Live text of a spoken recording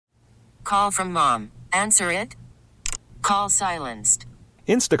Call from mom. Answer it. Call silenced.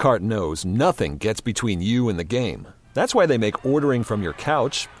 Instacart knows nothing gets between you and the game. That's why they make ordering from your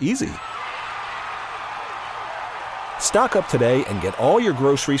couch easy. Stock up today and get all your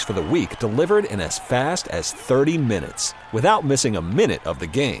groceries for the week delivered in as fast as 30 minutes without missing a minute of the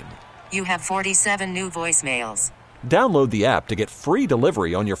game. You have 47 new voicemails. Download the app to get free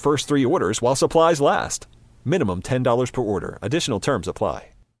delivery on your first 3 orders while supplies last. Minimum $10 per order. Additional terms apply.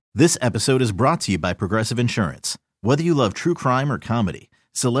 This episode is brought to you by Progressive Insurance. Whether you love true crime or comedy,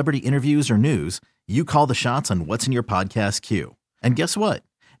 celebrity interviews or news, you call the shots on what's in your podcast queue. And guess what?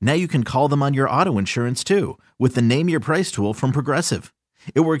 Now you can call them on your auto insurance too with the Name Your Price tool from Progressive.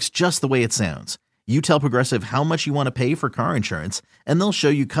 It works just the way it sounds. You tell Progressive how much you want to pay for car insurance, and they'll show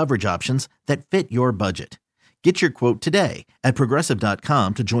you coverage options that fit your budget. Get your quote today at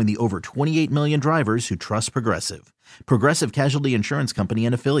Progressive.com to join the over 28 million drivers who trust Progressive. Progressive Casualty Insurance Company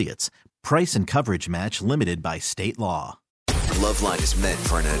and Affiliates. Price and coverage match limited by state law. Loveline is meant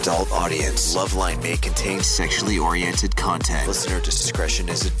for an adult audience. Loveline may contain sexually oriented content. Listener discretion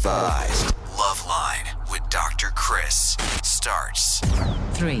is advised. Loveline with Dr. Chris starts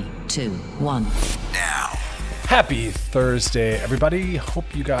 3, 2, 1. now. Happy Thursday, everybody. Hope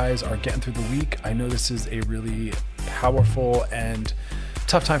you guys are getting through the week. I know this is a really powerful and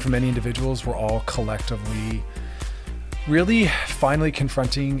tough time for many individuals. We're all collectively really finally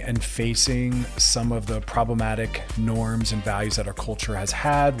confronting and facing some of the problematic norms and values that our culture has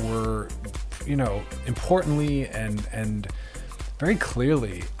had. We're, importantly and very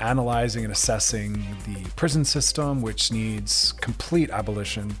clearly analyzing and assessing the prison system, which needs complete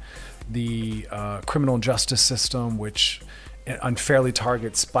abolition, the criminal justice system, which unfairly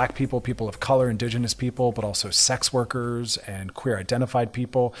targets Black people, people of color, Indigenous people, but also sex workers and queer identified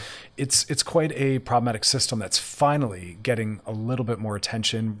people. It's quite a problematic system that's finally getting a little bit more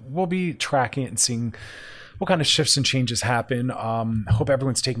attention. We'll be tracking it and seeing what kind of shifts and changes happen. I hope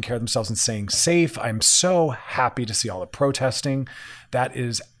everyone's taking care of themselves and staying safe. I'm so happy to see all the protesting. That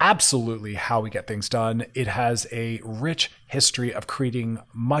is absolutely how we get things done. It has a rich history of creating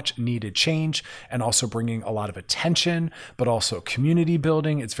much needed change and also bringing a lot of attention, but also community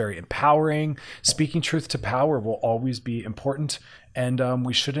building. It's very empowering. Speaking truth to power will always be important. And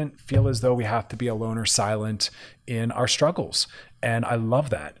we shouldn't feel as though we have to be alone or silent in our struggles. And I love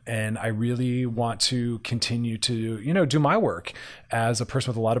that. And I really want to continue to, do my work as a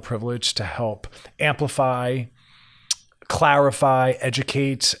person with a lot of privilege to help amplify, clarify,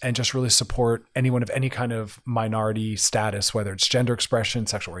 educate, and just really support anyone of any kind of minority status, whether it's gender expression,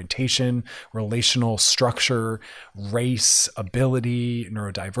 sexual orientation, relational structure, race, ability,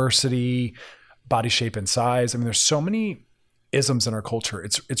 neurodiversity, body shape and size. I mean, there's so many isms in our culture.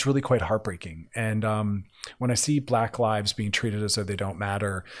 It's really quite heartbreaking. And when I see Black lives being treated as though they don't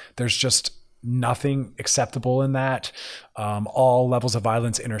matter, there's just nothing acceptable in that. All levels of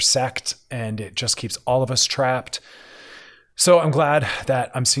violence intersect, and it just keeps all of us trapped. So I'm glad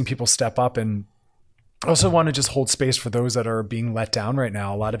that I'm seeing people step up, and I also want to just hold space for those that are being let down right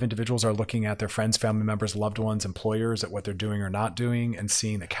now. A lot of individuals are looking at their friends, family members, loved ones, employers, at what they're doing or not doing, and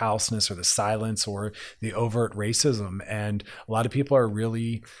seeing the callousness or the silence or the overt racism. And a lot of people are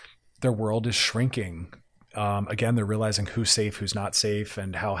really, their world is shrinking. Again, they're realizing who's safe, who's not safe,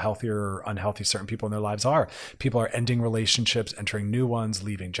 and how healthy or unhealthy certain people in their lives are. People are ending relationships, entering new ones,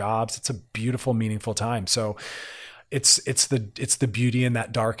 leaving jobs. It's a beautiful, meaningful time. So it's the beauty in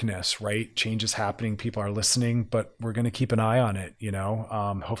that darkness, right? Change is happening. People are listening, but we're going to keep an eye on it.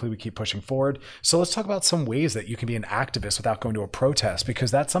 Hopefully we keep pushing forward. So let's talk about some ways that you can be an activist without going to a protest,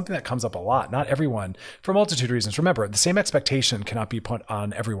 because that's something that comes up a lot. Not everyone, for a multitude of reasons. Remember, the same expectation cannot be put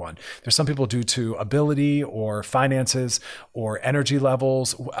on everyone. There's some people due to ability or finances or energy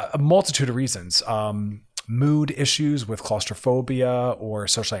levels, a multitude of reasons. Mood issues with claustrophobia or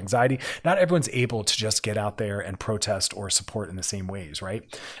social anxiety. Not everyone's able to just get out there and protest or support in the same ways, right?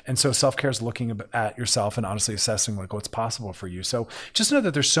 And so self-care is looking at yourself and honestly assessing like what's possible for you. So just know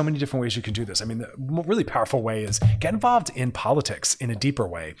that there's so many different ways you can do this. I mean, the really powerful way is get involved in politics in a deeper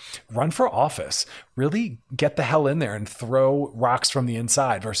way. Run for office. Really get the hell in there and throw rocks from the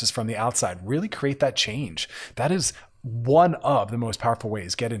inside versus from the outside. Really create that change. That is one of the most powerful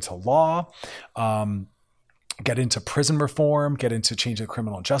ways. Get into law, get into prison reform, get into changing the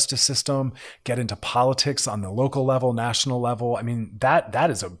criminal justice system, get into politics on the local level, national level. I mean, that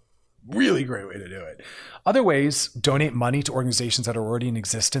is a really great way to do it. Other ways, donate money to organizations that are already in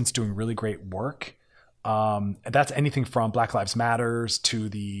existence doing really great work. And that's anything from Black Lives Matters to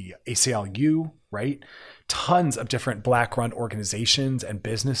the ACLU, right? tons of different Black-run organizations and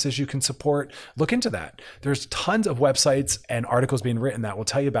businesses you can support. Look into that. There's tons of websites and articles being written that will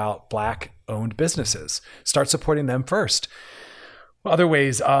tell you about Black-owned businesses. Start supporting them first. Other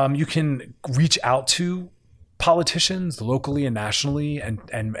ways, you can reach out to politicians locally and nationally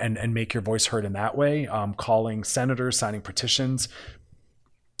and make your voice heard in that way, calling senators, signing petitions.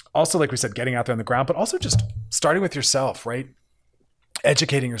 Also, like we said, getting out there on the ground, but also just starting with yourself, right?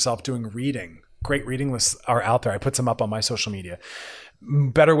 Educating yourself, doing reading. Great reading lists are out there. I put some up on my social media.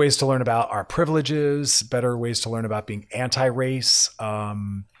 Better ways to learn about our privileges, better ways to learn about being anti-race.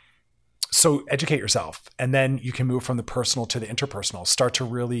 So educate yourself, and then you can move from the personal to the interpersonal. Start to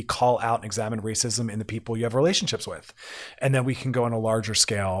really call out and examine racism in the people you have relationships with. And then we can go on a larger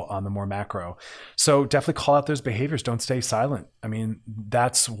scale on the more macro. So definitely call out those behaviors. Don't stay silent. I mean,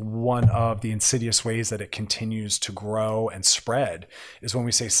 that's one of the insidious ways that it continues to grow and spread, is when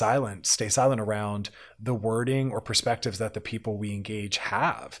we stay silent around the wording or perspectives that the people we engage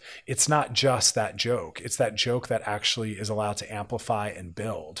have. It's not just that joke. It's that joke that actually is allowed to amplify and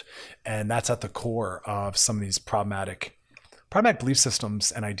build. And that's at the core of some of these problematic belief systems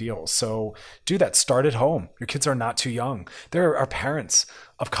and ideals. So do that. Start at home. Your kids are not too young. There are parents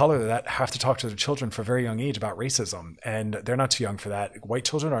of color that have to talk to their children for a very young age about racism, and they're not too young for that. White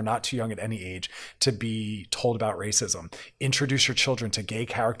children are not too young at any age to be told about racism. Introduce your children to gay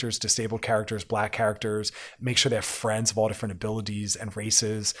characters, disabled characters, Black characters. Make sure they have friends of all different abilities and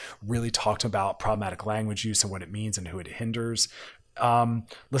races. Really talk about problematic language use and what it means and who it hinders.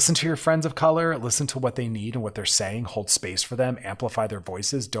 Listen to your friends of color, listen to what they need and what they're saying, hold space for them, amplify their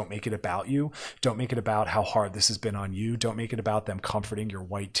voices. Don't make it about you. Don't make it about how hard this has been on you. Don't make it about them comforting your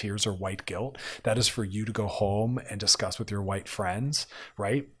white tears or white guilt. That is for you to go home and discuss with your white friends,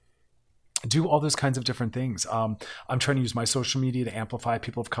 right? Do all those kinds of different things. I'm trying to use my social media to amplify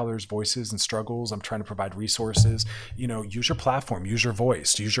people of color's voices and struggles. I'm trying to provide resources. Use your platform, use your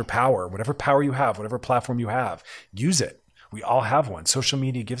voice, use your power, whatever power you have, whatever platform you have, use it. We all have one. Social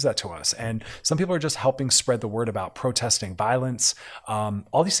media gives that to us. And some people are just helping spread the word about protesting violence.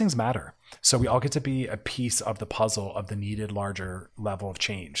 All these things matter. So we all get to be a piece of the puzzle of the needed larger level of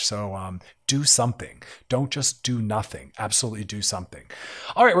change. So do something. Don't just do nothing. Absolutely do something.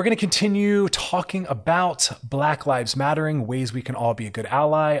 All right, we're going to continue talking about Black Lives Mattering, ways we can all be a good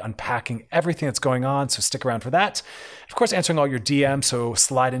ally, unpacking everything that's going on. So stick around for that. Of course, answering all your DMs. So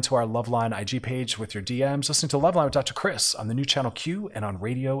slide into our Loveline IG page with your DMs. Listening to Loveline with Dr. Chris on the new channel Q and on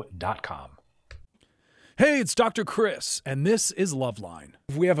radio.com. Hey, it's Dr. Chris, and this is Loveline.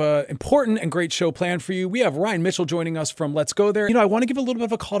 We have an important and great show planned for you. We have Ryan Mitchell joining us from Let's Go There. I want to give a little bit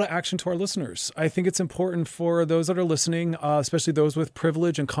of a call to action to our listeners. I think it's important for those that are listening, especially those with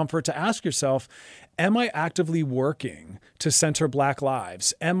privilege and comfort, to ask yourself, am I actively working to center Black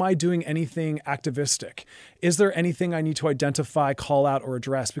lives? Am I doing anything activistic? Is there anything I need to identify, call out, or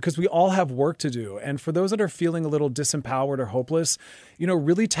address? Because we all have work to do. And for those that are feeling a little disempowered or hopeless,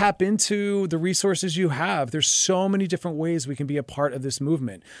 really tap into the resources you have. There's so many different ways we can be a part of this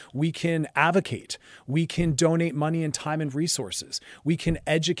movement. We can advocate. We can donate money and time and resources. We can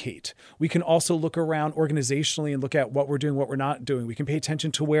educate. We can also look around organizationally and look at what we're doing, what we're not doing. We can pay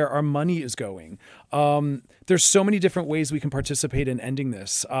attention to where our money is going. There's so many different ways we can participate in ending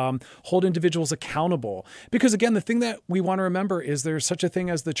this. Hold individuals accountable. Because again, the thing that we want to remember is there's such a thing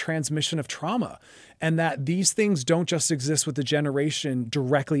as the transmission of trauma, and that these things don't just exist with the generation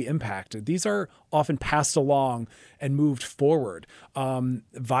directly impacted. These are often passed along and moved forward.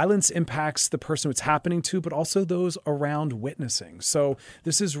 Violence impacts the person it's happening to, but also those around witnessing. So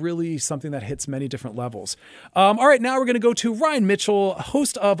this is really something that hits many different levels. All right, now we're going to go to Ryan Mitchell,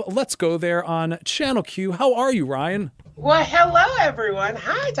 host of Let's Go There on Channel Q. How are you, Ryan? Well, hello, everyone.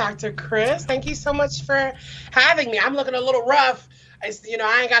 Hi, Dr. Chris. Thank you so much for having me. I'm looking a little rough. I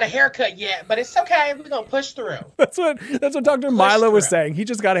ain't got a haircut yet, but it's okay. We're going to push through. That's what Dr. Milo was saying. He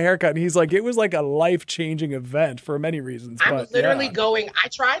just got a haircut, and he's like, it was like a life-changing event for many reasons. I'm literally going. I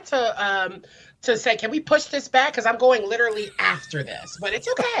tried to say, can we push this back? Because I'm going literally after this, but it's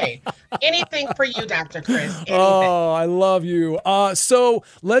okay. Anything for you, Dr. Chris. Anything. Oh, I love you. So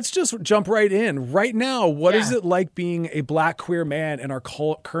let's just jump right in. Right now, what is it like being a Black queer man in our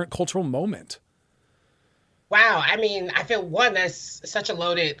current cultural moment? Wow. I mean, I feel that's such a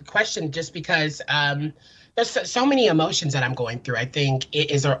loaded question just because there's so many emotions that I'm going through. I think it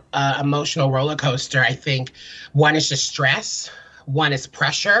is an emotional roller coaster. I think one is just stress. One is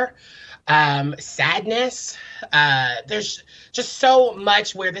pressure. sadness. There's just so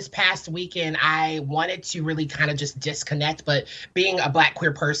much where this past weekend I wanted to really kind of just disconnect, but being a Black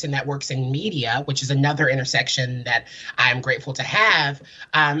queer person that works in media, which is another intersection that I'm grateful to have,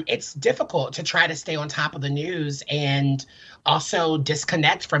 it's difficult to try to stay on top of the news and also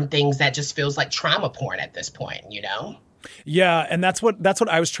disconnect from things that just feels like trauma porn at this point, you know? Yeah, and that's what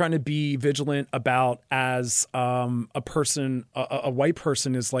I was trying to be vigilant about as a person, a white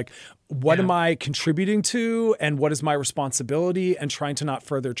person, is like, what am I contributing to, and what is my responsibility, and trying to not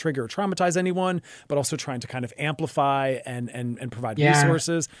further trigger or traumatize anyone, but also trying to kind of amplify and provide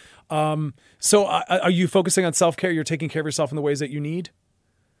resources. So are you focusing on self-care? You're taking care of yourself in the ways that you need?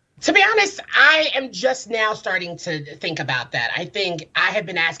 To be honest, I am just now starting to think about that. I think I have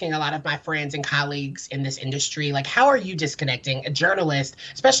been asking a lot of my friends and colleagues in this industry, like, how are you disconnecting? A journalist,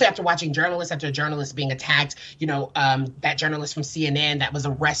 especially after watching journalist after journalist being attacked, that journalist from CNN that was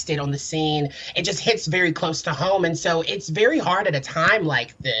arrested on the scene, it just hits very close to home. And so it's very hard at a time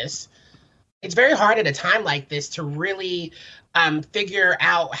like this. It's very hard at a time like this to really figure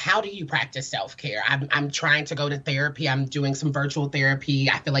out, how do you practice self-care? I'm trying to go to therapy. I'm doing some virtual therapy.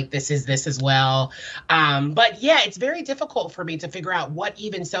 I feel like this is this as well. But yeah, it's very difficult for me to figure out what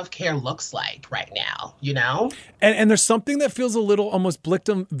even self-care looks like right now, you know? And there's something that feels a little almost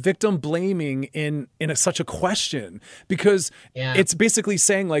victim blaming in such a question, because it's basically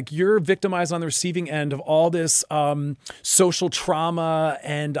saying, like, you're victimized on the receiving end of all this social trauma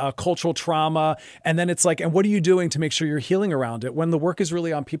and cultural trauma. And then it's like, and what are you doing to make sure you're healing around it, when the work is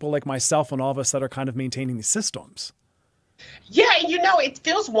really on people like myself and all of us that are kind of maintaining these systems? Yeah, it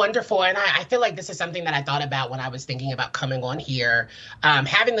feels wonderful. And I feel like this is something that I thought about when I was thinking about coming on here,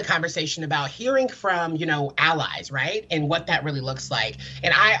 having the conversation about hearing from, allies, right? And what that really looks like.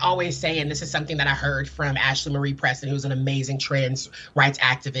 And I always say, and this is something that I heard from Ashley Marie Preston, who's an amazing trans rights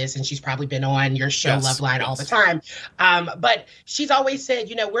activist, and she's probably been on your show, Loveline, all the time. But she's always said,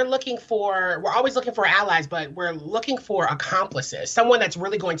 we're always looking for allies, but we're looking for accomplices, someone that's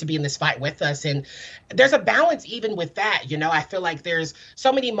really going to be in this fight with us. And there's a balance even with that. I feel like there's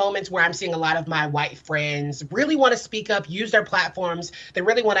so many moments where I'm seeing a lot of my white friends really want to speak up, use their platforms. They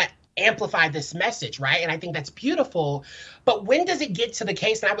really want to amplify this message, right? And I think that's beautiful. But when does it get to the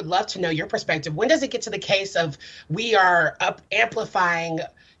case, and I would love to know your perspective, when does it get to the case of we are amplifying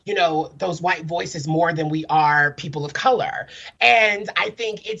those white voices more than we are people of color? And I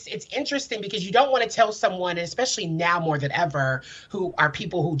think it's interesting, because you don't want to tell someone, and especially now more than ever, who are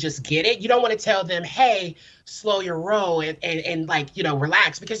people who just get it, you don't want to tell them, hey, slow your roll and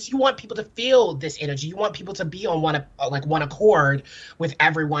relax, because you want people to feel this energy. You want people to be on one accord with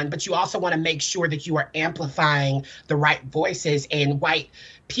everyone, but you also want to make sure that you are amplifying the right voices, and white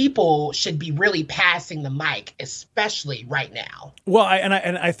people should be really passing the mic, especially right now. Well,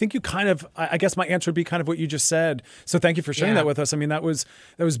 I think you kind of, I guess my answer would be kind of what you just said. So thank you for sharing that with us. I mean, that was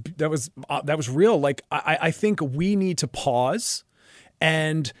real. Like, I think we need to pause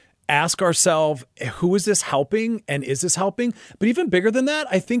and ask ourselves, who is this helping, and is this helping? But even bigger than that,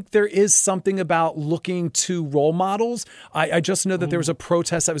 I think there is something about looking to role models. I just know that there was a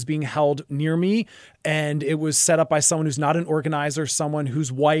protest that was being held near me, and it was set up by someone who's not an organizer, someone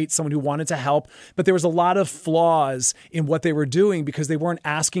who's white, someone who wanted to help. But there was a lot of flaws in what they were doing, because they weren't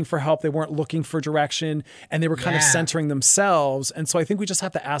asking for help, they weren't looking for direction, and they were kind of centering themselves. And so I think we just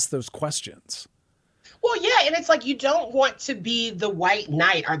have to ask those questions. Well, yeah, and it's like, you don't want to be the white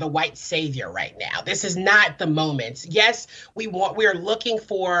knight or the white savior right now. This is not the moment. Yes, we are looking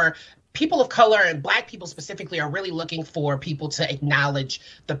for people of color, and Black people specifically are really looking for people to acknowledge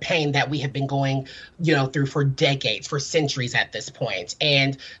the pain that we have been going, through for decades, for centuries at this point.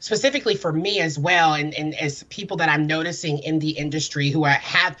 And specifically for me as well, and as people that I'm noticing in the industry who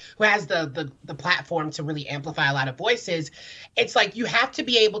has the platform to really amplify a lot of voices, it's like, you have to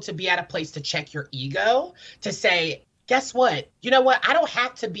be able to be at a place to check your ego, to say, guess what? You know what? I don't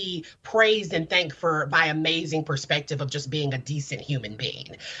have to be praised and thanked for my amazing perspective of just being a decent human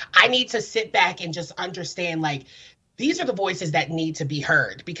being. I need to sit back and just understand, like, these are the voices that need to be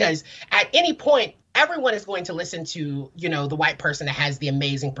heard, because at any point, everyone is going to listen to, the white person that has the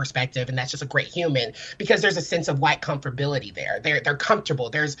amazing perspective, and that's just a great human, because there's a sense of white comfortability there. They're comfortable.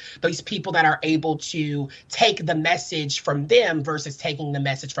 There's those people that are able to take the message from them versus taking the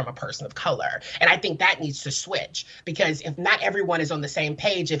message from a person of color. And I think that needs to switch, because if not everyone is on the same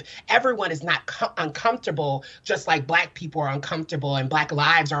page, if everyone is not uncomfortable, just like Black people are uncomfortable and Black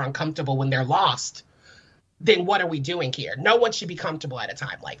lives are uncomfortable when they're lost, then what are we doing here? No one should be comfortable at a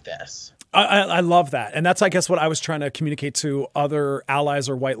time like this. I love that. And that's, I guess, what I was trying to communicate to other allies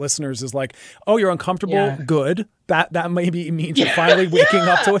or white listeners is like, oh, you're uncomfortable? Yeah. Good. That maybe means you're finally waking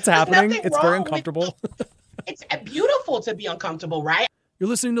up to what's happening. It's very uncomfortable. It's beautiful to be uncomfortable, right? You're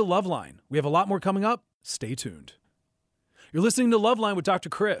listening to Loveline. We have a lot more coming up. Stay tuned. You're listening to Loveline with Dr.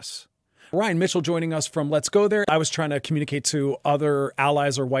 Chris. Ryan Mitchell joining us from Let's Go There. I was trying to communicate to other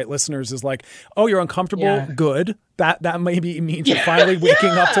allies or white listeners is like, oh, you're uncomfortable? Yeah. Good. That maybe means you're finally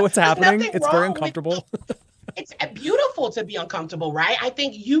waking up to what's happening. It's very uncomfortable. It's beautiful to be uncomfortable, right? I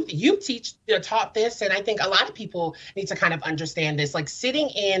think you taught this, and I think a lot of people need to kind of understand this, like sitting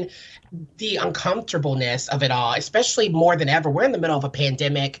in the uncomfortableness of it all, especially more than ever. We're in the middle of a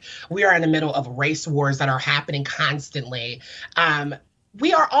pandemic. We are in the middle of race wars that are happening constantly.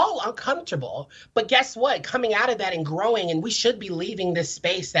 We are all uncomfortable, but guess what? Coming out of that and growing, and we should be leaving this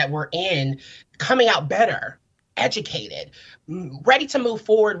space that we're in, coming out better, educated, ready to move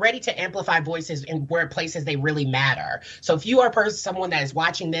forward, ready to amplify voices in where places they really matter. So if you are someone that is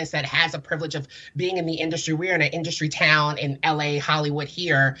watching this, that has a privilege of being in the industry, we're in an industry town in LA, Hollywood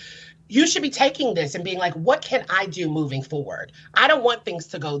here, you should be taking this and being like, what can I do moving forward? I don't want things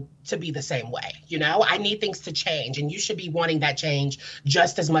to be the same way. I need things to change, and you should be wanting that change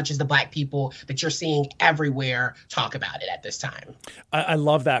just as much as the Black people that you're seeing everywhere talk about it at this time. I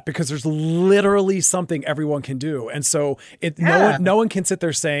love that, because there's literally something everyone can do. And so no one can sit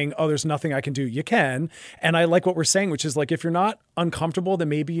there saying, oh, there's nothing I can do. You can. And I like what we're saying, which is like, if you're not uncomfortable, then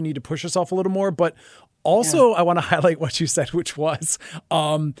maybe you need to push yourself a little more. But also, I want to highlight what you said, which was,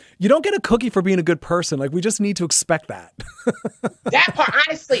 you don't get a cookie for being a good person. Like, we just need to expect that. That part,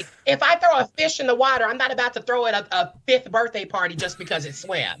 honestly, if I throw a fish in the water, I'm not about to throw it a fifth birthday party just because it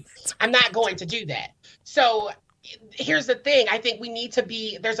swam. I'm not going to do that. So here's the thing. I think we need to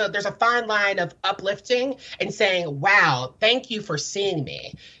be, there's a fine line of uplifting and saying, wow, thank you for seeing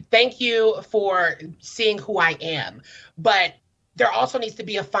me. Thank you for seeing who I am. But there also needs to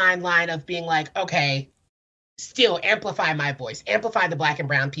be a fine line of being like, okay, still amplify my voice, amplify the Black and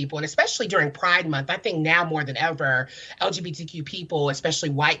brown people. And especially during Pride Month, I think now more than ever, LGBTQ people, especially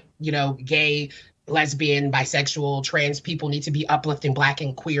white, gay, lesbian, bisexual, trans people need to be uplifting Black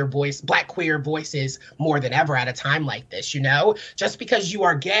queer voices more than ever at a time like this. Just because you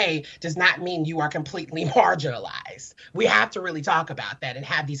are gay does not mean you are completely marginalized. We have to really talk about that and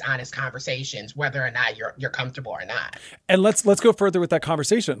have these honest conversations, whether or not you're comfortable or not. And let's go further with that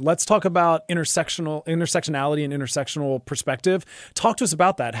conversation. Let's talk about intersectionality and intersectional perspective. Talk to us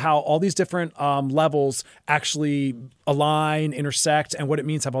about that, how all these different levels actually align, intersect, and what it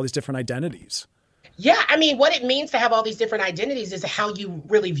means to have all these different identities. Yeah, I mean, what it means to have all these different identities is how you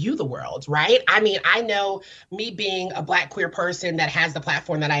really view the world, right? I mean, I know me being a Black queer person that has the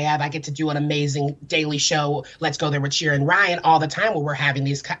platform that I have, I get to do an amazing daily show, Let's Go There with Cheer and Ryan, all the time where we're having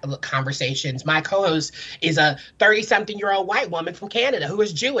these conversations. My co-host is a 30-something-year-old white woman from Canada who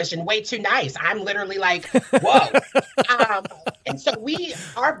is Jewish and way too nice. I'm literally like, whoa. And so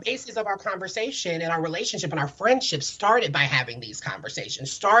our basis of our conversation and our relationship and our friendship started by having these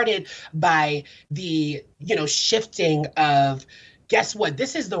conversations, started by the shifting of, guess what?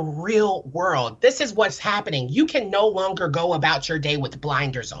 This is the real world. This is what's happening. You can no longer go about your day with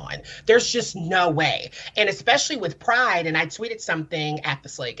blinders on. There's just no way. And especially with Pride, and I tweeted something at the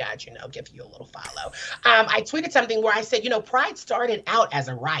Slay God, give you a little follow. I tweeted something where I said, Pride started out as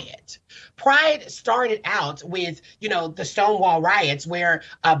a riot. Pride started out with, the Stonewall riots where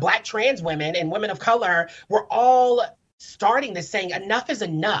Black trans women and women of color were all starting this saying, enough is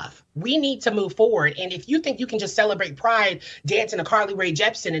enough. We need to move forward. And if you think you can just celebrate Pride dancing to Carly Rae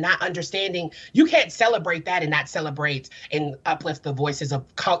Jepsen and not understanding, you can't celebrate that and not celebrate and uplift the voices of,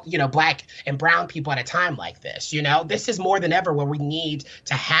 Black and brown people at a time like this. This is more than ever where we need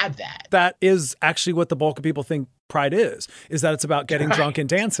to have that. That is actually what the bulk of people think Pride is that it's about getting drunk and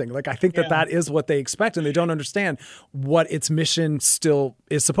dancing. Like, I think that is what they expect, and they don't understand what its mission still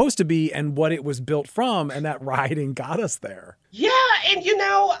is supposed to be and what it was built from, and that rioting got us there. Yeah, and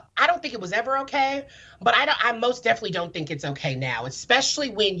I don't think it was ever okay, but I most definitely don't think it's okay now, especially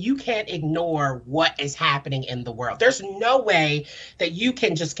when you can't ignore what is happening in the world. There's no way that you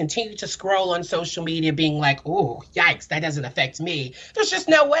can just continue to scroll on social media being like, oh, yikes, that doesn't affect me. There's just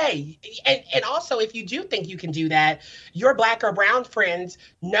no way. And also, if you do think you can do that, your Black or brown friends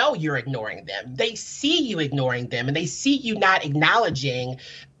know you're ignoring them. They see you ignoring them, and they see you not acknowledging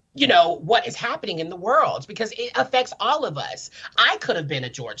what is happening in the world, because it affects all of us. I could have been a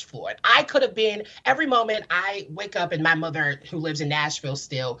George Floyd. I could have been, every moment I wake up and my mother, who lives in Nashville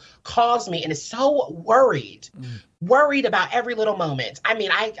still, calls me and is so worried about every little moment. I mean,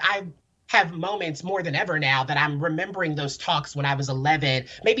 I have moments more than ever now that I'm remembering those talks when I was 11,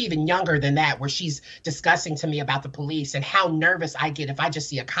 maybe even younger than that, where she's discussing to me about the police and how nervous I get if I just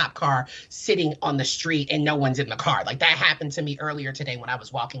see a cop car sitting on the street and no one's in the car. Like that happened to me earlier today when I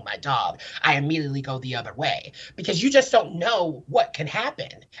was walking my dog. I immediately go the other way because you just don't know what can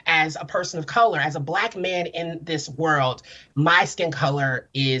happen as a person of color, as a Black man in this world. My skin color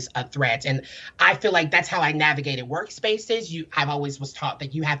is a threat. And I feel like that's how I navigated workspaces. I've always was taught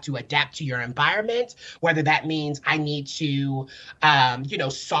that you have to adapt to your environment, whether that means I need to,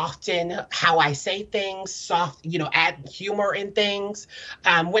 soften how I say things, add humor in things,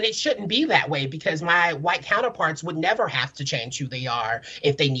 when it shouldn't be that way, because my white counterparts would never have to change who they are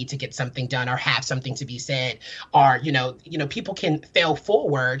if they need to get something done or have something to be said, or, people can fail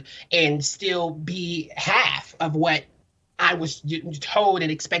forward and still be half of what I was told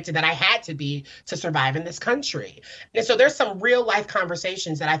and expected that I had to be to survive in this country. And so there's some real life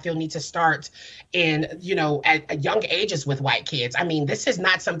conversations that I feel need to start in, at young ages with white kids. I mean, this is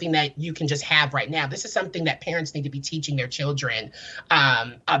not something that you can just have right now. This is something that parents need to be teaching their children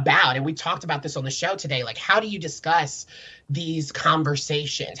about. And we talked about this on the show today. Like, how do you discuss these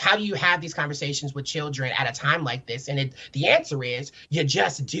conversations? How do you have these conversations with children at a time like this? And the answer is you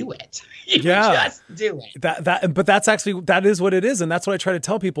just do it. You just do it. But that is what it is. And that's what I try to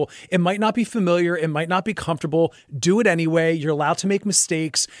tell people. It might not be familiar. It might not be comfortable. Do it anyway. You're allowed to make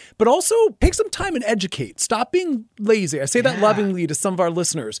mistakes, but also take some time and educate. Stop being lazy. I say that lovingly to some of our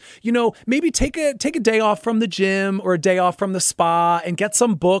listeners. Maybe take a day off from the gym or a day off from the spa and get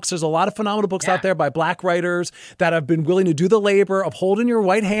some books. There's a lot of phenomenal books out there by Black writers that have been willing to do the labor of holding your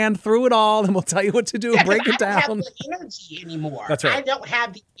white hand through it all, and we'll tell you what to do and break it down. I don't have the energy anymore. That's right. I don't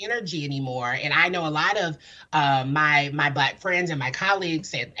have the energy anymore. And I know a lot of my Black friends and my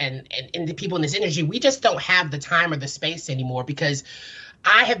colleagues and the people in this industry, we just don't have the time or the space anymore, because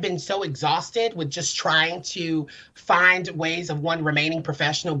I have been so exhausted with just trying to find ways of remaining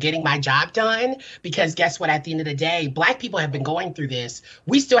professional, getting my job done. Because guess what? At the end of the day, Black people have been going through this.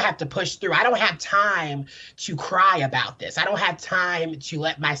 We still have to push through. I don't have time to cry about this. I don't have time to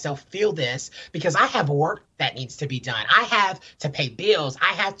let myself feel this, because I have work that needs to be done. I have to pay bills.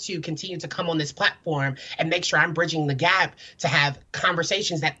 I have to continue to come on this platform and make sure I'm bridging the gap to have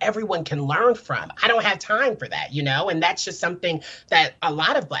conversations that everyone can learn from. I don't have time for that, and that's just something that a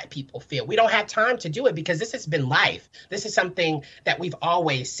lot of Black people feel. We don't have time to do it because this has been life. This is something that we've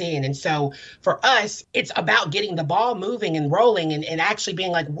always seen. And so for us, it's about getting the ball moving and rolling and actually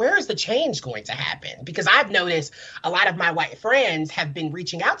being like, where is the change going to happen? Because I've noticed a lot of my white friends have been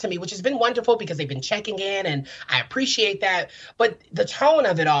reaching out to me, which has been wonderful because they've been checking in, and I appreciate that. But the tone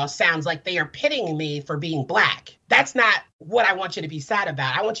of it all sounds like they are pitting me for being Black. That's not what I want you to be sad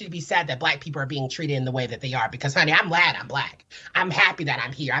about. I want you to be sad that Black people are being treated in the way that they are, because, honey, I'm glad I'm Black. I'm happy that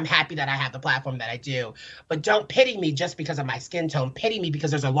I'm here. I'm happy that I have the platform that I do. But don't pity me just because of my skin tone. Pity me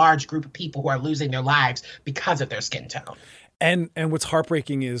because there's a large group of people who are losing their lives because of their skin tone. And what's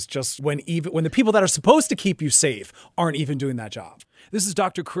heartbreaking is just when the people that are supposed to keep you safe aren't even doing that job. This is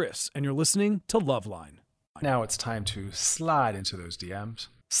Dr. Chris, and you're listening to Loveline. Now it's time to slide into those DMs.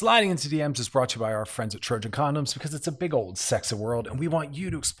 Sliding into DMs is brought to you by our friends at Trojan Condoms, because it's a big old sexy world and we want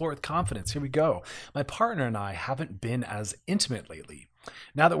you to explore with confidence. Here we go. My partner and I haven't been as intimate lately.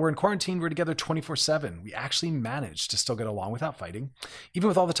 Now that we're in quarantine, we're together 24/7. We actually managed to still get along without fighting, even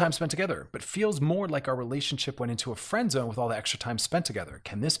with all the time spent together, but feels more like our relationship went into a friend zone with all the extra time spent together.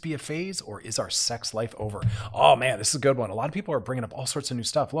 Can this be a phase, or is our sex life over? Oh man, this is a good one. A lot of people are bringing up all sorts of new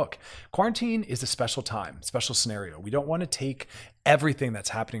stuff. Look, quarantine is a special time, special scenario. We don't want to take everything that's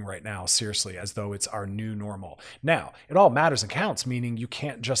happening right now seriously as though it's our new normal. Now, it all matters and counts, meaning you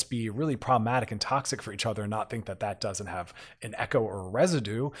can't just be really problematic and toxic for each other and not think that that doesn't have an echo or a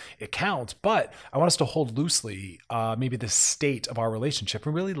residue. It counts, but I want us to hold loosely maybe the state of our relationship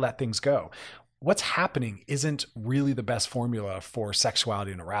and really let things go. What's happening isn't really the best formula for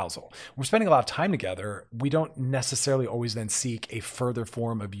sexuality and arousal. We're spending a lot of time together. We don't necessarily always then seek a further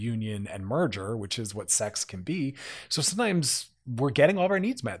form of union and merger, which is what sex can be. So sometimes we're getting all of our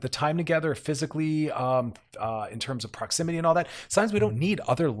needs met. The time together physically, in terms of proximity and all that. Sometimes we don't need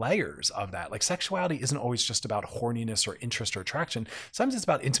other layers of that. Like, sexuality isn't always just about horniness or interest or attraction. Sometimes it's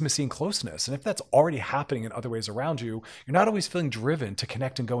about intimacy and closeness. And if that's already happening in other ways around you, you're not always feeling driven to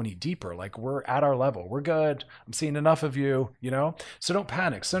connect and go any deeper. Like, we're at our level. We're good. I'm seeing enough of you, So don't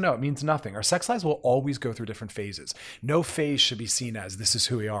panic. So no, it means nothing. Our sex lives will always go through different phases. No phase should be seen as this is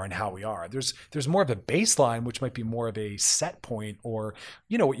who we are and how we are. There's more of a baseline, which might be more of a set point, or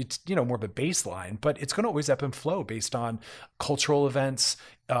more of a baseline, but it's going to always ebb and flow based on cultural events,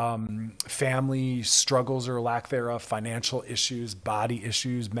 family struggles or lack thereof, financial issues, body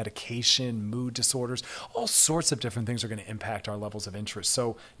issues, medication, mood disorders, all sorts of different things are going to impact our levels of interest.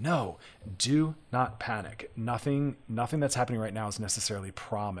 So no, do not panic. Nothing that's happening right now is necessarily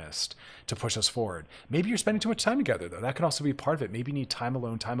promised to push us forward. Maybe you're spending too much time together though. That could also be part of it. Maybe you need time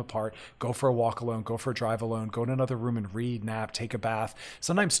alone, time apart, go for a walk alone, go for a drive alone, go to another room and read, nap, take a bath.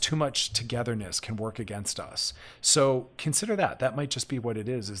 Sometimes too much togetherness can work against us. So consider that. That might just be what it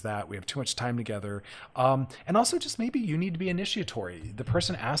is that we have too much time together. And also just maybe you need to be initiatory. The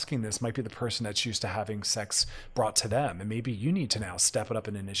person asking this might be the person that's used to having sex brought to them. And maybe you need to now step it up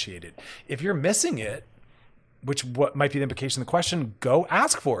and initiate it. If you're missing it, which what might be the implication of the question, go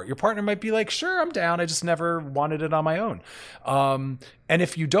ask for it. Your partner might be like, sure, I'm down. I just never wanted it on my own. And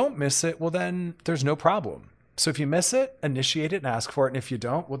if you don't miss it, well, then there's no problem. So if you miss it, initiate it and ask for it. And if you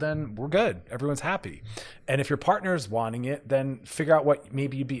don't, well, then we're good. Everyone's happy. And if your partner's wanting it, then figure out what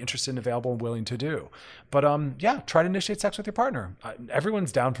maybe you'd be interested and available and willing to do. But yeah, try to initiate sex with your partner.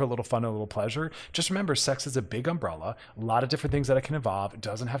 Everyone's down for a little fun, a little pleasure. Just remember, sex is a big umbrella, a lot of different things that it can involve. It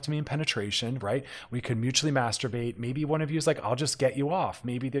doesn't have to mean penetration, right? We could mutually masturbate. Maybe one of you is like, I'll just get you off.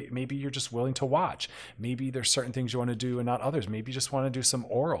 Maybe you're just willing to watch. Maybe there's certain things you want to do and not others. Maybe you just want to do some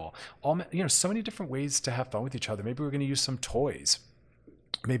oral. So many different ways to have fun with each other. Maybe we're going to use some toys.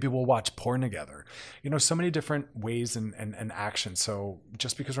 Maybe we'll watch porn together. So many different ways and actions. So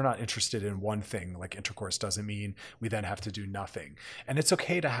just because we're not interested in one thing, like intercourse, doesn't mean we then have to do nothing. And it's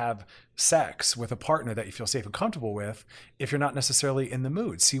okay to have sex with a partner that you feel safe and comfortable with if you're not necessarily in the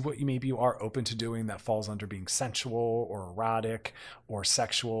mood. See what maybe you are open to doing that falls under being sensual or erotic or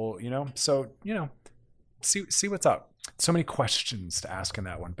sexual, So, see what's up. So many questions to ask in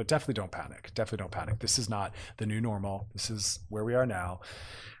that one, but definitely don't panic. Definitely don't panic. This is not the new normal. This is where we are now.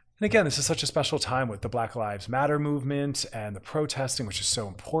 And again, this is such a special time with the Black Lives Matter movement and the protesting, which is so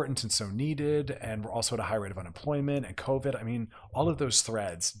important and so needed. And we're also at a high rate of unemployment and COVID. I mean, all of those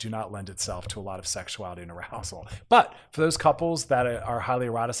threads do not lend itself to a lot of sexuality and arousal. But for those couples that are highly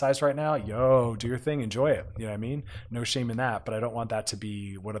eroticized right now, do your thing, enjoy it. You know what I mean? No shame in that, but I don't want that to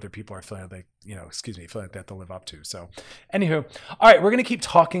be what other people are feeling like, feeling like they have to live up to. So anywho, all right, we're going to keep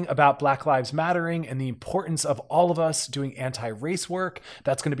talking about Black Lives Mattering and the importance of all of us doing anti-race work.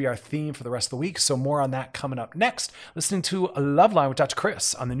 That's going to be our theme for the rest of the week. So more on that coming up next. Listening to Loveline with Dr.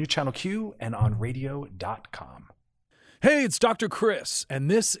 Chris on the new channel Q and on radio.com. Hey, it's Dr. Chris, and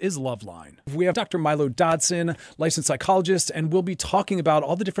this is Loveline. We have Dr. Milo Dodson, licensed psychologist, and we'll be talking about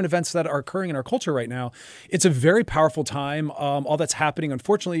all the different events that are occurring in our culture right now. It's a very powerful time. All that's happening,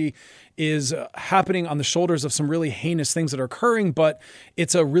 unfortunately, is happening on the shoulders of some really heinous things that are occurring, but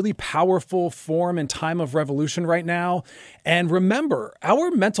it's a really powerful form and time of revolution right now. And remember,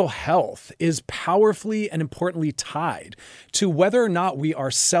 our mental health is powerfully and importantly tied to whether or not we are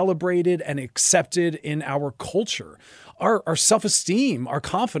celebrated and accepted in our culture. Our self-esteem, our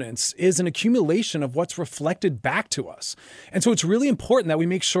confidence is an accumulation of what's reflected back to us. And so it's really important that we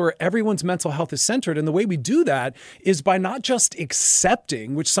make sure everyone's mental health is centered. And the way we do that is by not just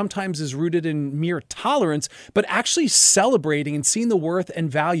accepting, which sometimes is rooted in mere tolerance, but actually celebrating and seeing the worth and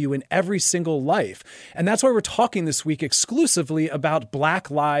value in every single life. And that's why we're talking this week exclusively about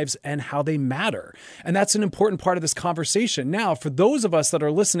Black lives and how they matter. And that's an important part of this conversation. Now, for those of us that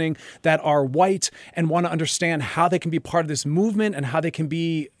are listening that are white and want to understand how they can be part of this movement and how they can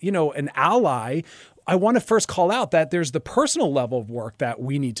be, an ally, I want to first call out that there's the personal level of work that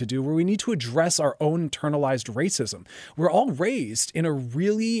we need to do where we need to address our own internalized racism. We're all raised in a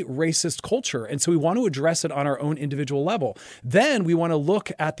really racist culture, and so we want to address it on our own individual level. Then we want to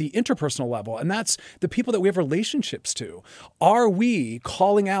look at the interpersonal level, and that's the people that we have relationships to. Are we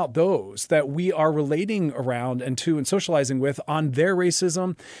calling out those that we are relating around and to and socializing with on their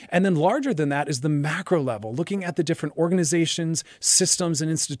racism? And then larger than that is the macro level, looking at the different organizations, systems, and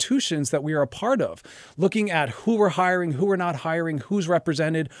institutions that we are a part of. Looking at who we're hiring, who we're not hiring, who's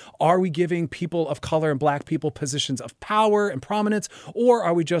represented. Are we giving people of color and Black people positions of power and prominence? Or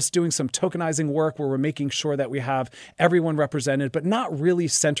are we just doing some tokenizing work where we're making sure that we have everyone represented, but not really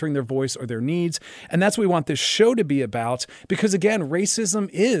centering their voice or their needs? And that's what we want this show to be about, because again, racism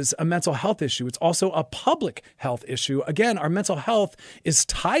is a mental health issue. It's also a public health issue. Again, our mental health is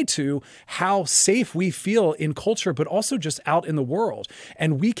tied to how safe we feel in culture, but also just out in the world.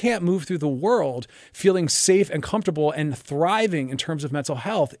 And we can't move through the world feeling safe and comfortable and thriving in terms of mental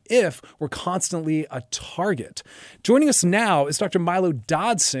health if we're constantly a target. Joining us now is Dr. Milo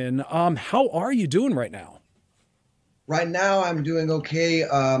Dodson. How are you doing right now? Right now, I'm doing okay.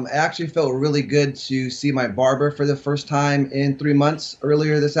 I actually felt really good to see my barber for the first time in 3 months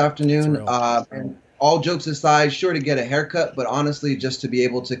earlier this afternoon. And all jokes aside, sure to get a haircut, but honestly, just to be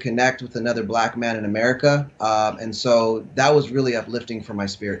able to connect with another Black man in America. And so that was really uplifting for my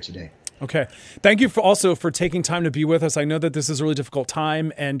spirit today. Okay. Thank you for taking time to be with us. I know that this is a really difficult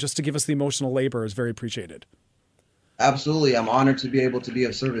time, and just to give us the emotional labor is very appreciated. Absolutely. I'm honored to be able to be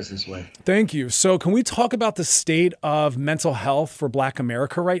of service this way. Thank you. So can we talk about the state of mental health for Black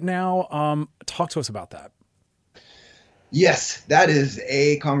America right now? Talk to us about that. Yes, that is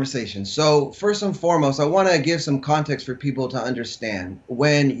a conversation. So first and foremost, I want to give some context for people to understand.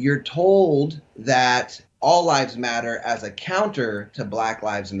 When you're told that all lives matter as a counter to Black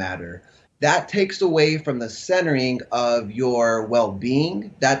Lives Matter, that takes away from the centering of your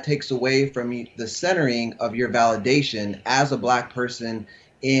well-being. That takes away from the centering of your validation as a Black person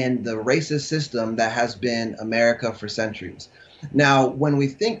in the racist system that has been America for centuries. Now, when we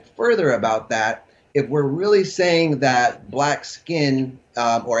think further about that, if we're really saying that Black skin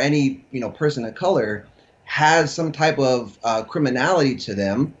or any person of color has some type of criminality to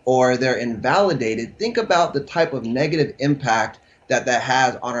them, or they're invalidated, think about the type of negative impact that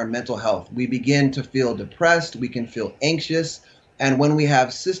has on our mental health. We begin to feel depressed, we can feel anxious, and when we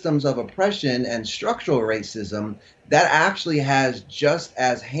have systems of oppression and structural racism, that actually has just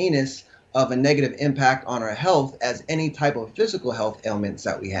as heinous of a negative impact on our health as any type of physical health ailments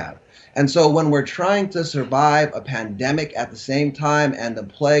that we have. And so when we're trying to survive a pandemic at the same time and the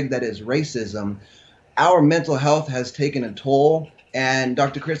plague that is racism, our mental health has taken a toll. And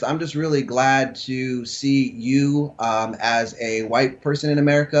Dr. Chris, I'm just really glad to see you as a white person in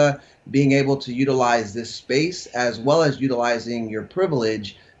America being able to utilize this space as well as utilizing your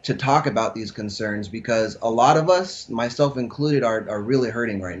privilege to talk about these concerns, because a lot of us, myself included, are really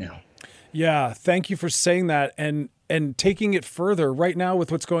hurting right now. Yeah, thank you for saying that. And taking it further right now with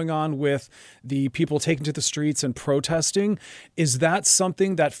what's going on with the people taking to the streets and protesting, is that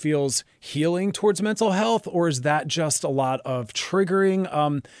something that feels healing towards mental health, or is that just a lot of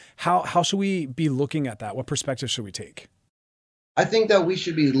triggering? How should we be looking at that? What perspective should we take? I think that we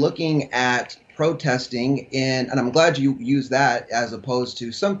should be looking at protesting and I'm glad you use that as opposed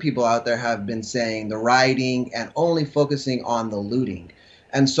to some people out there have been saying the rioting and only focusing on the looting.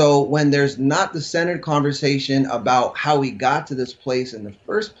 And so when there's not the centered conversation about how we got to this place in the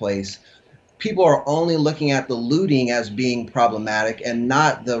first place, people are only looking at the looting as being problematic and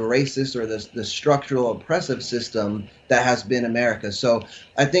not the racist or the structural oppressive system that has been America. So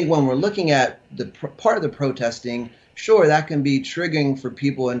I think when we're looking at the part of the protesting, sure, that can be triggering for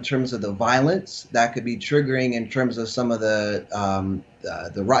people in terms of the violence. That could be triggering in terms of some of the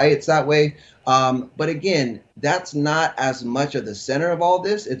riots that way. But again, that's not as much of the center of all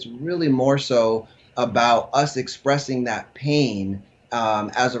this. It's really more so about us expressing that pain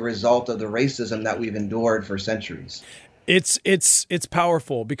as a result of the racism that we've endured for centuries. It's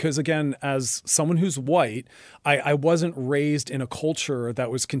powerful because, again, as someone who's white, I wasn't raised in a culture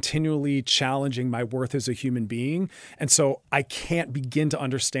that was continually challenging my worth as a human being. And so I can't begin to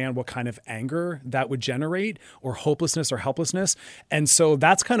understand what kind of anger that would generate, or hopelessness or helplessness. And so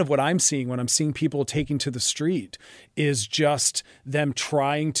that's kind of what I'm seeing when I'm seeing people taking to the street, is just them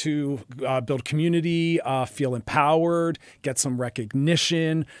trying to build community, feel empowered, get some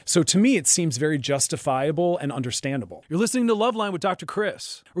recognition. So to me, it seems very justifiable and understandable. You're listening to Loveline with Dr.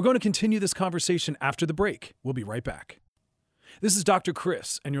 Chris. We're going to continue this conversation after the break. We'll be right back. This is Dr.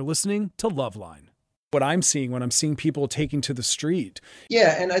 Chris, and you're listening to Loveline. What I'm seeing when I'm seeing people taking to the street.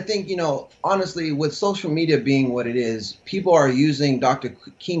 Yeah, and I think, honestly, with social media being what it is, people are using Dr.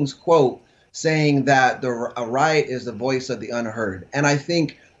 King's quote saying that a riot is the voice of the unheard. And I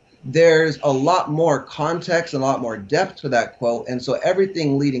think there's a lot more context and a lot more depth to that quote. And so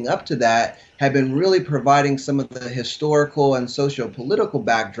everything leading up to that had been really providing some of the historical and socio-political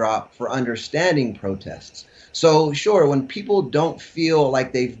backdrop for understanding protests. So sure, when people don't feel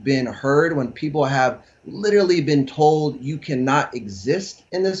like they've been heard, when people have literally been told you cannot exist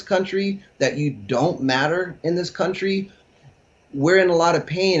in this country, that you don't matter in this country, we're in a lot of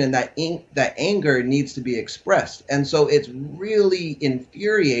pain, and that anger needs to be expressed. And so it's really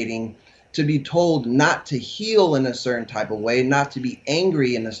infuriating to be told not to heal in a certain type of way, not to be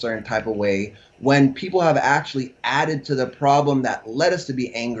angry in a certain type of way, when people have actually added to the problem that led us to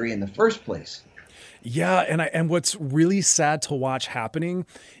be angry in the first place. Yeah, and what's really sad to watch happening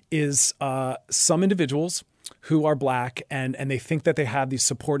is some individuals who are Black and they think that they have these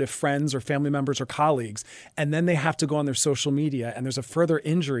supportive friends or family members or colleagues, and then they have to go on their social media, and there's a further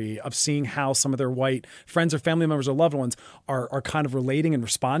injury of seeing how some of their white friends or family members or loved ones are kind of relating and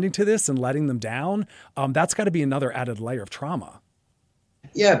responding to this and letting them down. That's got to be another added layer of trauma.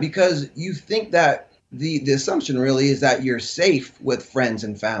 Yeah, because you think that the assumption really is that you're safe with friends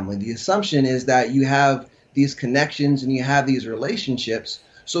and family. The assumption is that you have these connections and you have these relationships.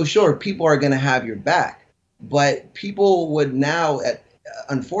 So sure, people are going to have your back, but people would now,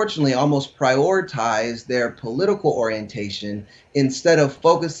 unfortunately, almost prioritize their political orientation instead of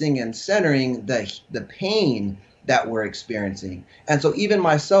focusing and centering the pain that we're experiencing. And so even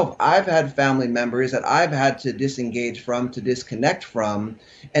myself, I've had family members that I've had to disengage from, to disconnect from,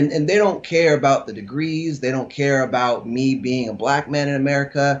 and they don't care about the degrees. They don't care about me being a black man in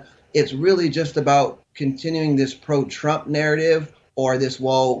America. It's really just about continuing this pro-Trump narrative, or this,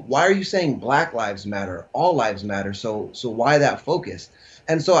 well, why are you saying Black Lives Matter? All lives matter. So why that focus?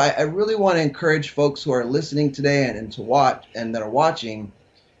 And so I really want to encourage folks who are listening today and to watch and that are watching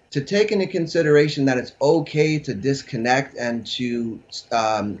to take into consideration that it's okay to disconnect and to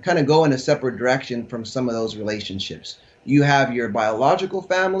kind of go in a separate direction from some of those relationships. You have your biological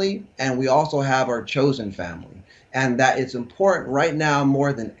family, and we also have our chosen family. And that it's important right now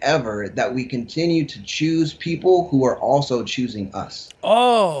more than ever that we continue to choose people who are also choosing us.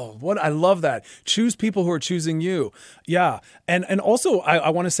 Oh, I love that. Choose people who are choosing you. Yeah. And also I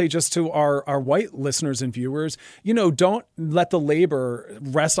want to say just to our white listeners and viewers, don't let the labor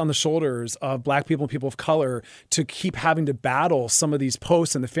rest on the shoulders of Black people and people of color to keep having to battle some of these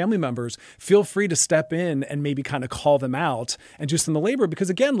posts and the family members. Feel free to step in and maybe kind of call them out and do some of the labor, because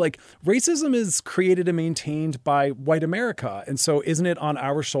again, like, racism is created and maintained by white America. And so isn't it on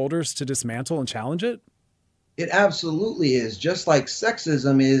our shoulders to dismantle and challenge it? It absolutely is. Just like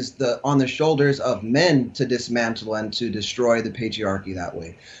sexism is on the shoulders of men to dismantle and to destroy the patriarchy that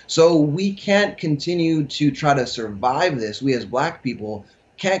way. So we can't continue to try to survive this. We as Black people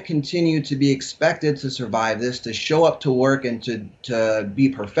can't continue to be expected to survive this, to show up to work and to be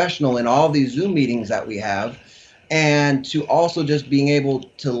professional in all these Zoom meetings that we have, and to also just being able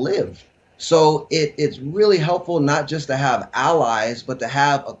to live. So it's really helpful not just to have allies, but to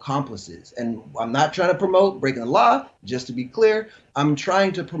have accomplices. And I'm not trying to promote breaking the law, just to be clear. I'm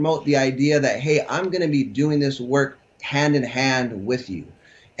trying to promote the idea that, hey, I'm going to be doing this work hand in hand with you.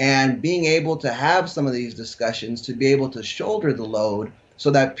 And being able to have some of these discussions, to be able to shoulder the load so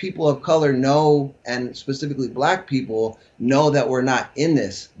that people of color know, and specifically Black people know, that we're not in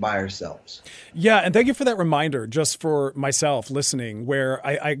this by ourselves. Yeah. And thank you for that reminder, just for myself listening, where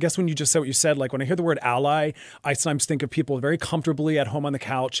I guess when you just said what you said, like when I hear the word ally, I sometimes think of people very comfortably at home on the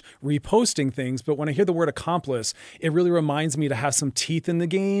couch reposting things. But when I hear the word accomplice, it really reminds me to have some teeth in the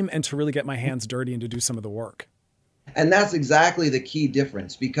game and to really get my hands dirty and to do some of the work. And that's exactly the key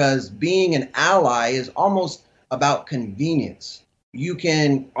difference, because being an ally is almost about convenience. You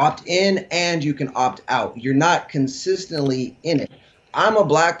can opt in and you can opt out. You're not consistently in it. I'm a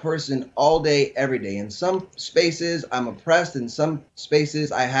Black person all day, every day. In some spaces, I'm oppressed. In some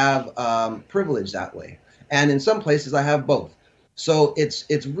spaces, I have privilege that way. And in some places, I have both. So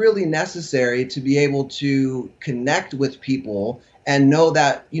it's really necessary to be able to connect with people and know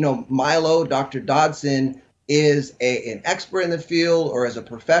that, Milo, Dr. Dodson, is an expert in the field or as a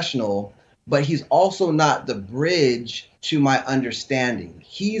professional, but he's also not the bridge to my understanding.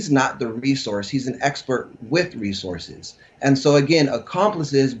 He's not the resource. He's an expert with resources. And so again,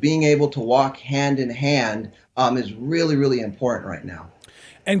 accomplices, being able to walk hand in hand is really, really important right now.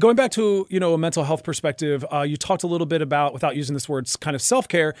 And going back to, a mental health perspective, you talked a little bit about, without using this word, kind of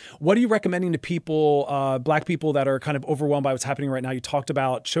self-care. What are you recommending to people, Black people that are kind of overwhelmed by what's happening right now? You talked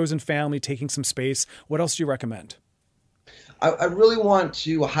about chosen family, taking some space. What else do you recommend? I really want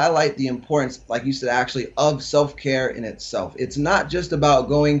to highlight the importance, like you said, actually, of self-care in itself. It's not just about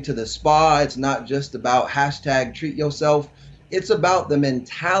going to the spa. It's not just about #treat yourself. It's about the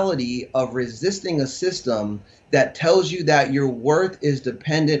mentality of resisting a system that tells you that your worth is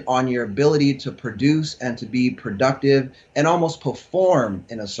dependent on your ability to produce and to be productive and almost perform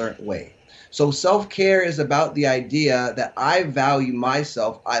in a certain way. So self-care is about the idea that I value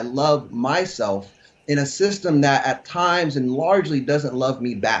myself, I love myself, in a system that at times and largely doesn't love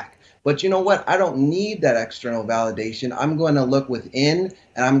me back. But you know what? I don't need that external validation. I'm going to look within,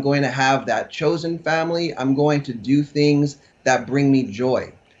 and I'm going to have that chosen family. I'm going to do things that bring me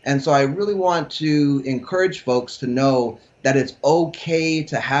joy. And so I really want to encourage folks to know that it's okay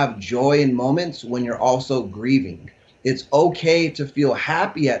to have joy in moments when you're also grieving. It's okay to feel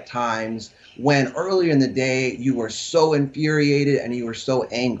happy at times when earlier in the day you were so infuriated and you were so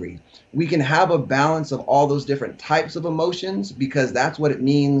angry. We can have a balance of all those different types of emotions, because that's what it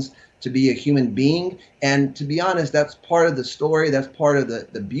means to be a human being. And to be honest, that's part of the story. That's part of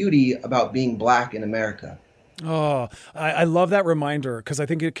the beauty about being Black in America. Oh, I love that reminder, because I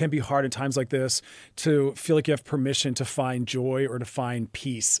think it can be hard at times like this to feel like you have permission to find joy or to find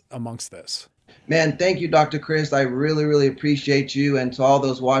peace amongst this. Man, thank you, Dr. Chris. I really, really appreciate you. And to all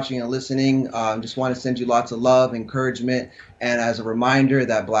those watching and listening, just want to send you lots of love, encouragement, and as a reminder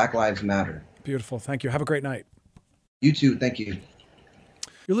that Black Lives Matter. Beautiful. Thank you. Have a great night. You too. Thank you.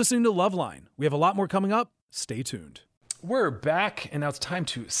 You're listening to Loveline. We have a lot more coming up. Stay tuned. We're back, and now it's time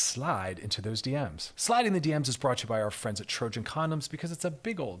to slide into those DMs. Sliding the DMs is brought to you by our friends at Trojan Condoms because it's a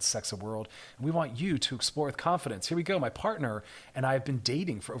big old sexy world, and we want you to explore with confidence. Here we go. My partner and I have been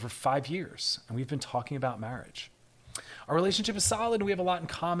dating for over 5 years, and we've been talking about marriage. Our relationship is solid, and we have a lot in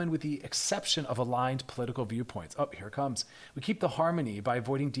common with the exception of aligned political viewpoints. Oh, here it comes. We keep the harmony by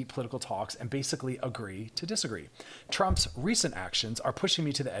avoiding deep political talks and basically agree to disagree. Trump's recent actions are pushing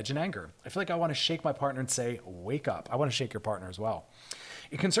me to the edge in anger. I feel like I want to shake my partner and say, wake up. I want to shake your partner as well.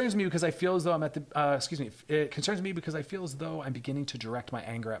 It concerns me because I feel as though It concerns me because I feel as though I'm beginning to direct my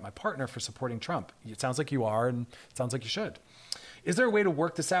anger at my partner for supporting Trump. It sounds like you are, and it sounds like you should. Is there a way to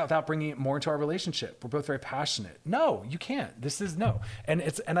work this out without bringing it more into our relationship? We're both very passionate. No, you can't. This is no. And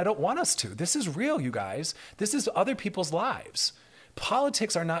I don't want us to. This is real, you guys. This is other people's lives.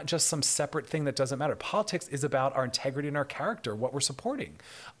 Politics are not just some separate thing that doesn't matter. Politics is about our integrity and our character, what we're supporting.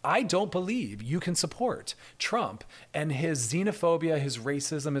 I don't believe you can support Trump and his xenophobia, his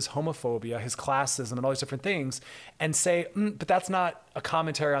racism, his homophobia, his classism, and all these different things and say, but that's not a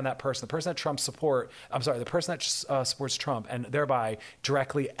commentary on that person. The person that the person that supports Trump and thereby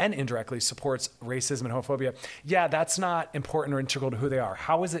directly and indirectly supports racism and homophobia. Yeah, that's not important or integral to who they are.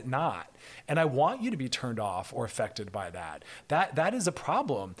 How is it not? And I want you to be turned off or affected by that. That is a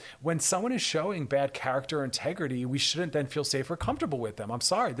problem. When someone is showing bad character or integrity, we shouldn't then feel safe or comfortable with them. I'm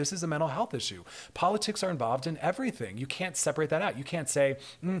sorry, this is a mental health issue. Politics are involved in everything. You can't separate that out. You can't say,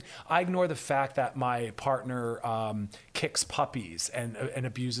 I ignore the fact that my partner kicks puppies and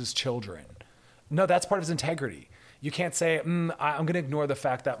abuses children. No, that's part of his integrity. You can't say, I'm going to ignore the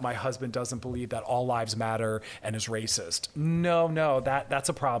fact that my husband doesn't believe that all lives matter and is racist. No, that's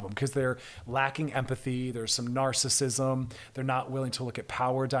a problem because they're lacking empathy. There's some narcissism. They're not willing to look at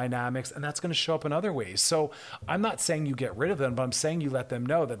power dynamics, and that's going to show up in other ways. So I'm not saying you get rid of them, but I'm saying you let them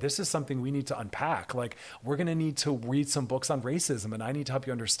know that this is something we need to unpack. Like, we're going to need to read some books on racism, and I need to help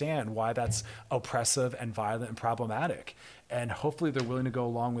you understand why that's oppressive and violent and problematic. And hopefully they're willing to go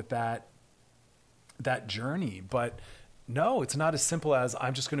along with that journey. But no, it's not as simple as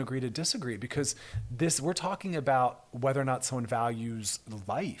I'm just going to agree to disagree, because we're talking about whether or not someone values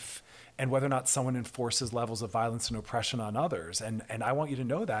life and whether or not someone enforces levels of violence and oppression on others. And I want you to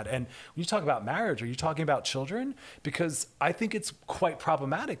know that. And when you talk about marriage, are you talking about children? Because I think it's quite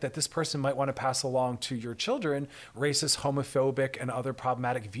problematic that this person might want to pass along to your children racist, homophobic, and other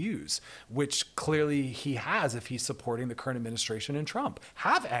problematic views, which clearly he has if he's supporting the current administration and Trump.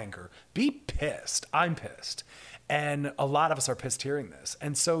 Have anger. Be pissed. I'm pissed. And a lot of us are pissed hearing this.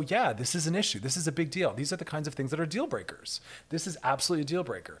 And so, yeah, this is an issue. This is a big deal. These are the kinds of things that are deal breakers. This is absolutely a deal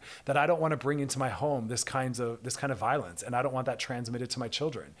breaker, that I don't want to bring into my home this kind of violence. And I don't want that transmitted to my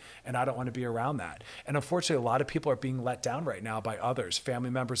children. And I don't want to be around that. And unfortunately, a lot of people are being let down right now by others, family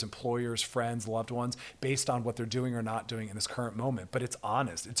members, employers, friends, loved ones, based on what they're doing or not doing in this current moment. But it's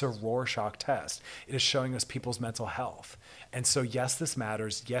honest. It's a Rorschach test. It is showing us people's mental health. And so, yes, this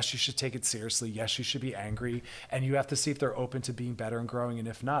matters. Yes, you should take it seriously. Yes, you should be angry. And you have to see if they're open to being better and growing. And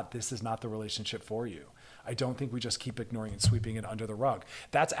if not, this is not the relationship for you. I don't think we just keep ignoring and sweeping it under the rug.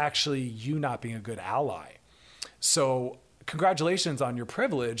 That's actually you not being a good ally. So congratulations on your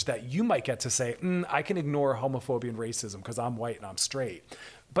privilege that you might get to say, I can ignore homophobia and racism because I'm white and I'm straight.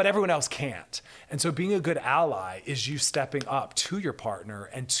 But everyone else can't. And so being a good ally is you stepping up to your partner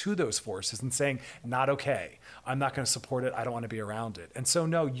and to those forces and saying, not okay. I'm not going to support it. I don't want to be around it. And so,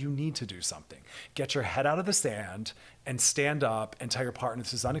 no, you need to do something. Get your head out of the sand and stand up and tell your partner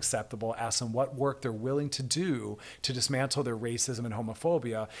this is unacceptable. Ask them what work they're willing to do to dismantle their racism and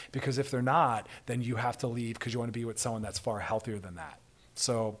homophobia. Because if they're not, then you have to leave because you want to be with someone that's far healthier than that.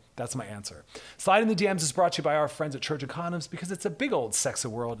 So that's my answer. Slide in the DMs is brought to you by our friends at Trojan Condoms because it's a big old sexy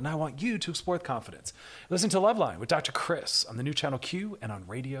world, and I want you to explore with confidence. Listen to Loveline with Dr. Chris on the new channel Q and on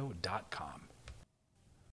radio.com.